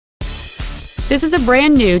This is a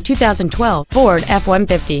brand new 2012 Ford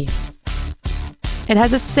F-150. It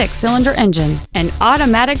has a 6-cylinder engine, an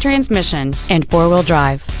automatic transmission, and 4-wheel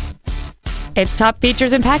drive. Its top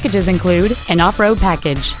features and packages include an off-road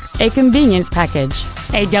package, a convenience package,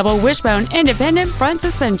 a double wishbone independent front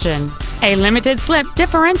suspension, a limited slip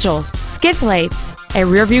differential, skid plates, a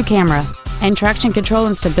rear-view camera, and traction control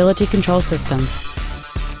and stability control systems.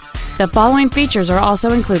 The following features are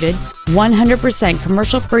also included: 100%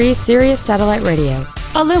 commercial-free Sirius satellite radio,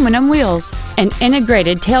 aluminum wheels, an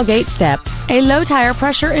integrated tailgate step, a low tire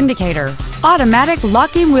pressure indicator, automatic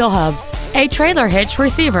locking wheel hubs, a trailer hitch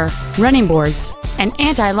receiver, running boards, an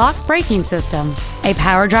anti-lock braking system, a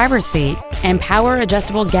power driver's seat, and power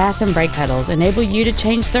adjustable gas and brake pedals enable you to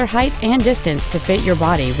change their height and distance to fit your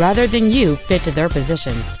body rather than you fit to their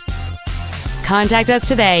positions. Contact us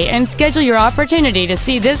today and schedule your opportunity to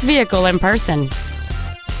see this vehicle in person.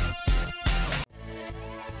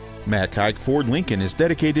 Matt Haik Ford Lincoln is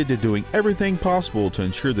dedicated to doing everything possible to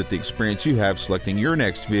ensure that the experience you have selecting your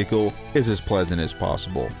next vehicle is as pleasant as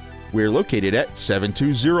possible. We're located at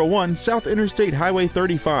 7201 South Interstate Highway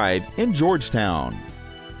 35 in Georgetown.